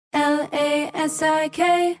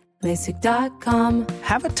LASIK, LASIK.com.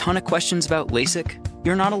 Have a ton of questions about LASIK?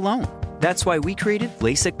 You're not alone. That's why we created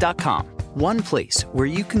LASIK.com. One place where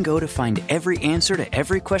you can go to find every answer to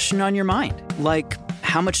every question on your mind. Like,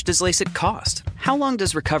 how much does LASIK cost? How long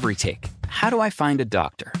does recovery take? How do I find a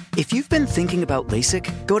doctor? If you've been thinking about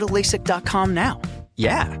LASIK, go to LASIK.com now.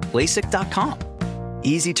 Yeah, LASIK.com.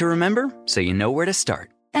 Easy to remember, so you know where to start.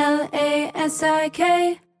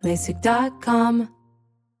 LASIK, LASIK.com.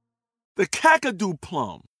 The Kakadu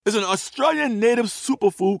plum is an Australian native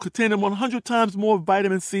superfood containing 100 times more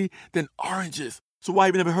vitamin C than oranges. So why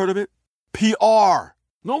have you never heard of it? PR.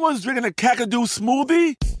 No one's drinking a Kakadu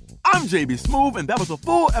smoothie? I'm JB Smoove, and that was a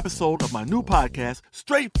full episode of my new podcast,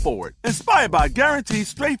 Straightforward, inspired by guaranteed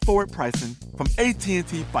straightforward pricing from AT&T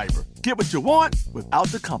Fiber. Get what you want without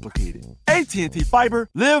the complicated. AT&T Fiber,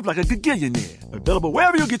 live like a gigillionaire. Available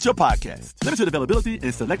wherever you get your podcasts. Limited availability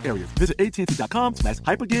in select areas. Visit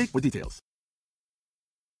AT&T.com/hypergig for details.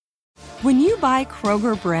 When you buy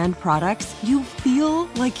Kroger brand products, you feel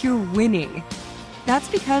like you're winning. That's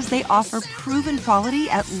because they offer proven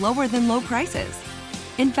quality at lower than low prices.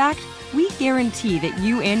 In fact, we guarantee that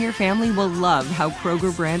you and your family will love how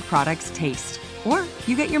Kroger brand products taste, or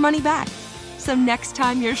you get your money back. So next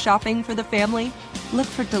time you're shopping for the family, look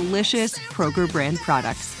for delicious Kroger brand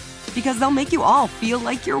products, because they'll make you all feel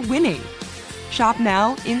like you're winning. Shop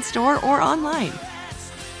now, in-store, or online.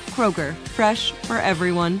 Kroger, fresh for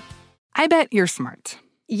everyone. I bet you're smart.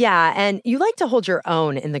 Yeah, and you like to hold your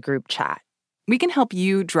own in the group chat. We can help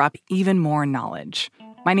you drop even more knowledge.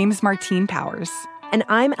 My name is Martine Powers. And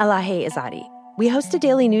I'm Elahe Izadi. We host a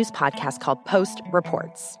daily news podcast called Post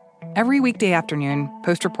Reports. Every weekday afternoon,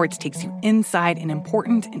 Post Reports takes you inside an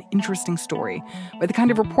important and interesting story with the kind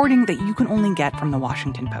of reporting that you can only get from the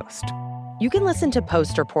Washington Post. You can listen to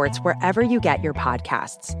Post Reports wherever you get your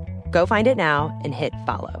podcasts. Go find it now and hit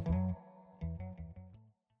follow.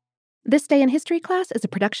 This Day in History class is a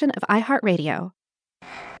production of iHeartRadio.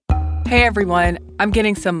 Hey everyone, I'm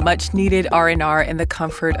getting some much-needed R&R in the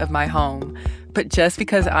comfort of my home. But just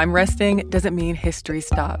because I'm resting doesn't mean history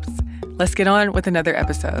stops. Let's get on with another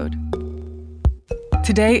episode.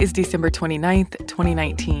 Today is December 29th,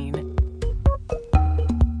 2019.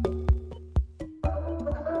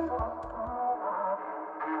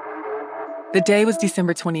 The day was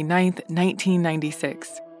December 29th,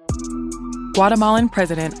 1996. Guatemalan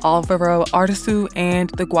President Alvaro Artazu and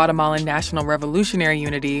the Guatemalan National Revolutionary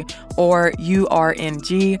Unity, or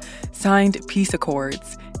URNG, signed peace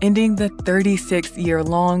accords, ending the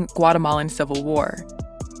 36-year-long Guatemalan Civil War.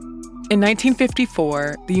 In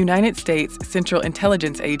 1954, the United States Central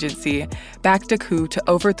Intelligence Agency backed a coup to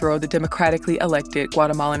overthrow the democratically elected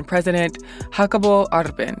Guatemalan president, Jacobo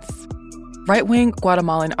Arbenz. Right-wing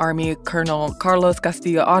Guatemalan Army Colonel Carlos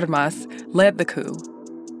Castillo Armas led the coup.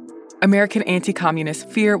 American anti-communist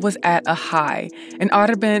fear was at a high, and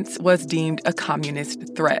Arbenz was deemed a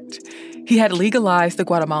communist threat. He had legalized the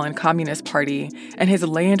Guatemalan Communist Party, and his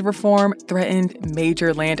land reform threatened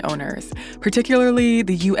major landowners, particularly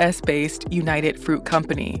the U.S.-based United Fruit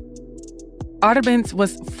Company. Arbenz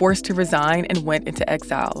was forced to resign and went into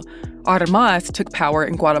exile. Armas took power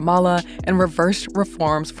in Guatemala and reversed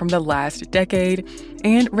reforms from the last decade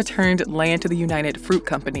and returned land to the United Fruit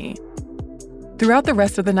Company. Throughout the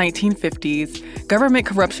rest of the 1950s, government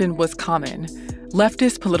corruption was common,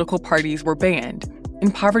 leftist political parties were banned,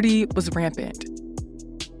 and poverty was rampant.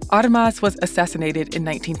 Armas was assassinated in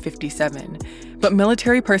 1957, but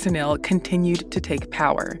military personnel continued to take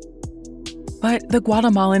power. But the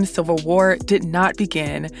Guatemalan Civil War did not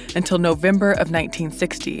begin until November of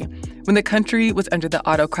 1960, when the country was under the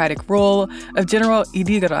autocratic rule of General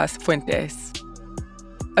Ydígoras Fuentes.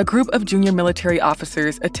 A group of junior military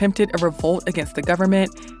officers attempted a revolt against the government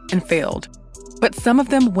and failed. But some of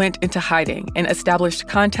them went into hiding and established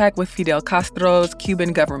contact with Fidel Castro's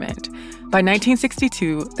Cuban government. By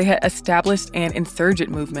 1962, they had established an insurgent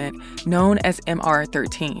movement known as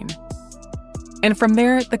MR-13. And from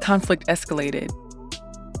there, the conflict escalated.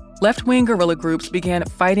 Left-wing guerrilla groups began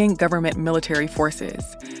fighting government military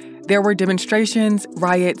forces. There were demonstrations,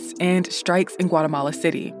 riots, and strikes in Guatemala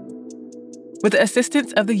City. With the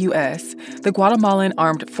assistance of the U.S., the Guatemalan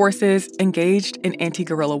armed forces engaged in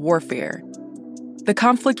anti-guerrilla warfare. The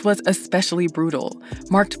conflict was especially brutal,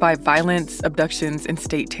 marked by violence, abductions, and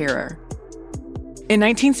state terror. In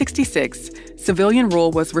 1966, civilian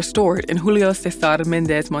rule was restored and Julio César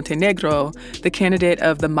Méndez Montenegro, the candidate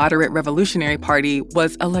of the Moderate Revolutionary Party,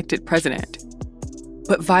 was elected president.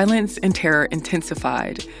 But violence and terror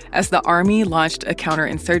intensified as the army launched a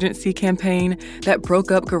counterinsurgency campaign that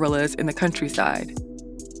broke up guerrillas in the countryside.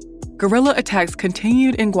 Guerrilla attacks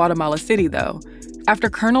continued in Guatemala City, though. After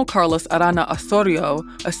Colonel Carlos Arana Osorio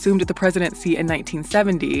assumed the presidency in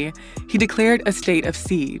 1970, he declared a state of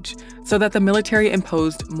siege so that the military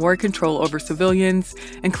imposed more control over civilians,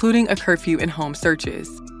 including a curfew and home searches.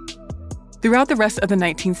 Throughout the rest of the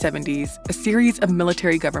 1970s, a series of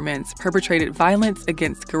military governments perpetrated violence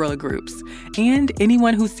against guerrilla groups and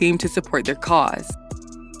anyone who seemed to support their cause.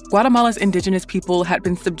 Guatemala's indigenous people had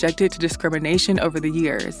been subjected to discrimination over the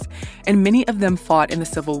years, and many of them fought in the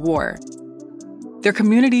Civil War. Their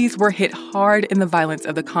communities were hit hard in the violence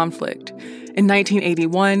of the conflict. In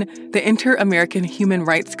 1981, the Inter-American Human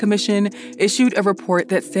Rights Commission issued a report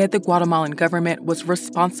that said the Guatemalan government was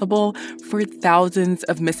responsible for thousands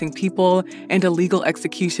of missing people and illegal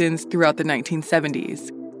executions throughout the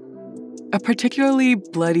 1970s. A particularly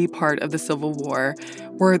bloody part of the Civil War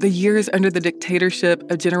were the years under the dictatorship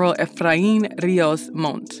of General Efraín Ríos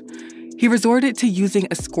Montt. He resorted to using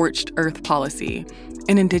a scorched earth policy,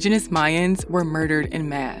 and indigenous Mayans were murdered en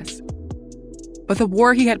masse. But the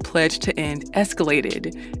war he had pledged to end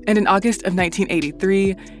escalated, and in August of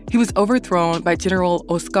 1983, he was overthrown by General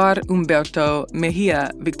Oscar Humberto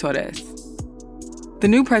Mejía Victores. The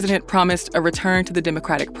new president promised a return to the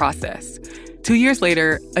democratic process. 2 years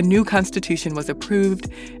later, a new constitution was approved,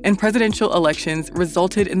 and presidential elections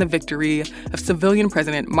resulted in the victory of civilian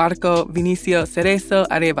President Marco Vinicio Cerezo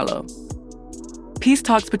Arévalo. Peace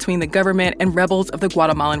talks between the government and rebels of the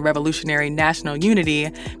Guatemalan Revolutionary National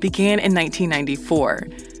Unity began in 1994,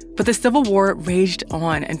 but the Civil War raged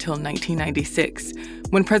on until 1996,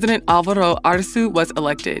 when President Alvaro Arzu was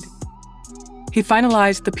elected. He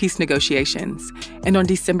finalized the peace negotiations, and on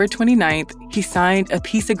December 29th, he signed a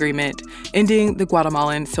peace agreement ending the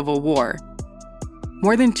Guatemalan Civil War.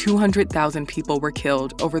 More than 200,000 people were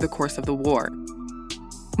killed over the course of the war.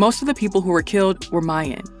 Most of the people who were killed were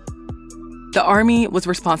Mayan. The army was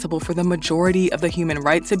responsible for the majority of the human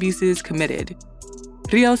rights abuses committed.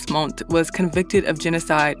 Ríos Montt was convicted of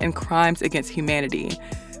genocide and crimes against humanity,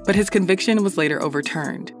 but his conviction was later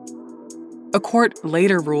overturned. A court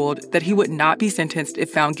later ruled that he would not be sentenced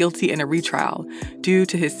if found guilty in a retrial due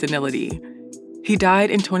to his senility. He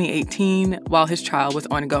died in 2018 while his trial was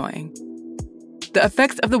ongoing. The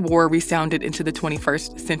effects of the war resounded into the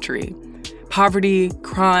 21st century. Poverty,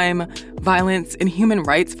 crime, violence, and human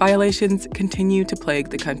rights violations continue to plague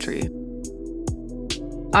the country.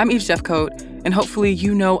 I'm Eve Jeffcoat, and hopefully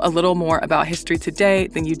you know a little more about history today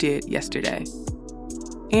than you did yesterday.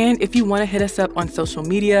 And if you want to hit us up on social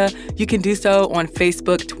media, you can do so on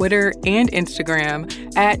Facebook, Twitter, and Instagram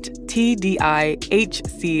at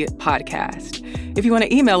TDIHC Podcast. If you want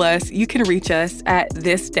to email us, you can reach us at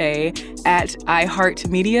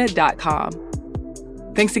thisday@iheartmedia.com.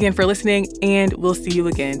 Thanks again for listening, and we'll see you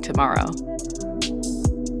again tomorrow.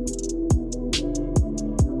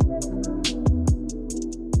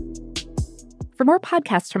 For more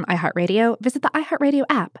podcasts from iHeartRadio, visit the iHeartRadio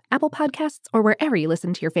app, Apple Podcasts, or wherever you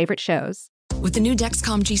listen to your favorite shows. With the new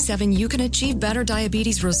Dexcom G7, you can achieve better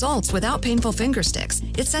diabetes results without painful finger sticks.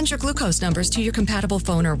 It sends your glucose numbers to your compatible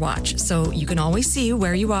phone or watch, so you can always see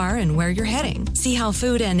where you are and where you're heading. See how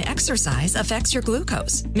food and exercise affects your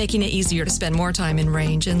glucose, making it easier to spend more time in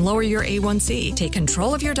range and lower your A1C. Take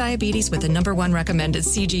control of your diabetes with the #1 recommended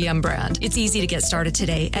CGM brand. It's easy to get started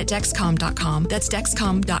today at Dexcom.com. That's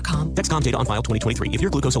Dexcom.com. Dexcom data on file 2023. If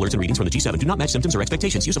your glucose alerts and readings from the G7 do not match symptoms or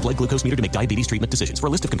expectations, use a blood glucose meter to make diabetes treatment decisions. For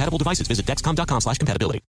a list of compatible devices, visit Dexcom.com/compatibility.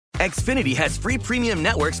 Xfinity has free premium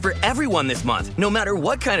networks for everyone this month, no matter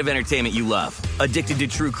what kind of entertainment you love. Addicted to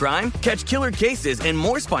true crime? Catch killer cases and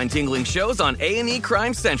more spine-tingling shows on A&E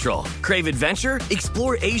Crime Central. Crave adventure?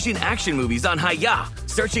 Explore Asian action movies on Hi-YAH.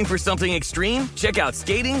 Searching for something extreme? Check out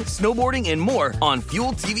skating, snowboarding, and more on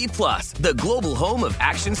Fuel TV Plus, the global home of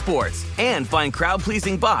action sports. And find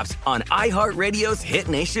crowd-pleasing bops on iHeartRadio's Hit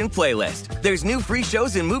Nation playlist. There's new free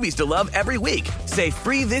shows and movies to love every week. Say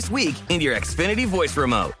free this week in your Xfinity voice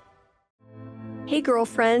remote. Hey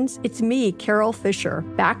girlfriends, it's me, Carol Fisher,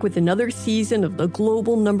 back with another season of the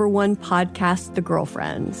global #1 podcast, The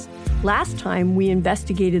Girlfriends. Last time, we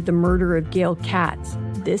investigated the murder of Gail Katz.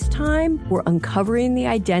 This time, we're uncovering the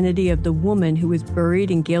identity of the woman who was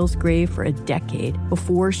buried in Gail's grave for a decade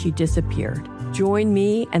before she disappeared. Join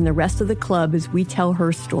me and the rest of the club as we tell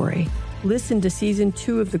her story. Listen to Season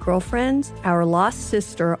 2 of The Girlfriends, Our Lost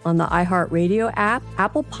Sister on the iHeartRadio app,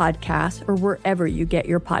 Apple Podcasts, or wherever you get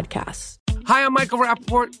your podcasts. Hi, I'm Michael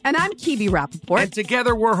Rappaport. And I'm Kibi Rappaport. And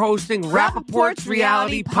together we're hosting Rappaport's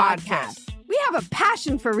Reality Podcast. We have a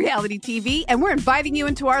passion for reality TV, and we're inviting you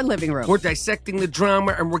into our living room. We're dissecting the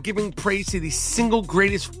drama, and we're giving praise to the single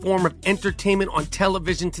greatest form of entertainment on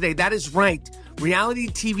television today. That is right. Reality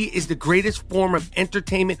TV is the greatest form of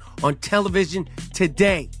entertainment on television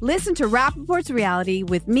today. Listen to Rappaport's Reality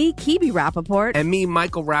with me, Kibi Rappaport. And me,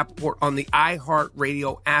 Michael Rappaport, on the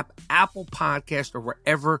iHeartRadio app, Apple Podcast, or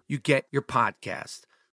wherever you get your podcast.